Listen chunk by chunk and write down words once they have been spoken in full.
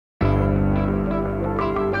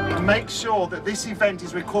And make sure that this event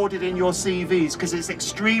is recorded in your CVs because it's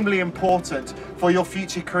extremely important for your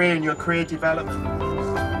future career and your career development.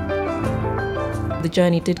 The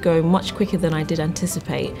journey did go much quicker than I did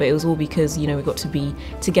anticipate, but it was all because, we got to be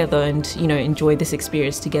together and, enjoy this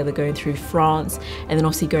experience together, going through France and then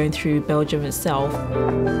obviously going through Belgium itself.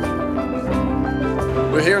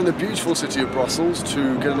 We're here in the beautiful city of Brussels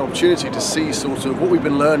to get an opportunity to see sort of what we've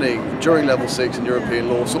been learning during Level 6 in European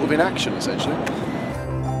law, sort of in action, essentially.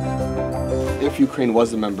 If Ukraine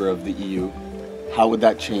was a member of the EU, how would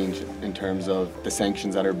that change in terms of the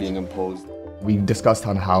sanctions that are being imposed? We discussed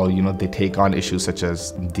on how, they take on issues such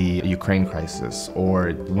as the Ukraine crisis,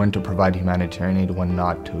 or when to provide humanitarian aid, when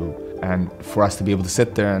not to. And for us to be able to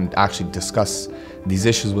sit there and actually discuss these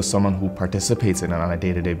issues with someone who participates in it on a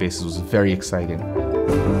day-to-day basis was very exciting.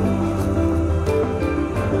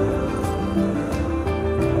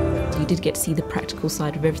 We did get to see the practical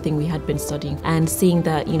side of everything we had been studying, and seeing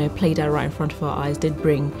that, played out right in front of our eyes did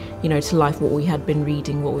bring, to life what we had been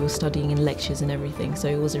reading, what we were studying in lectures and everything. So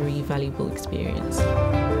it was a really valuable experience.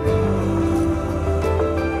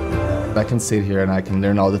 I can sit here and I can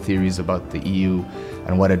learn all the theories about the EU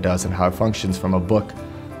and what it does and how it functions from a book,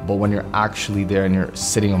 but when you're actually there and you're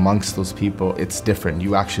sitting amongst those people, it's different.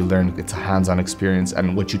 You actually learn, it's a hands-on experience,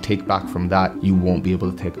 and what you take back from that, you won't be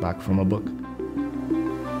able to take back from a book.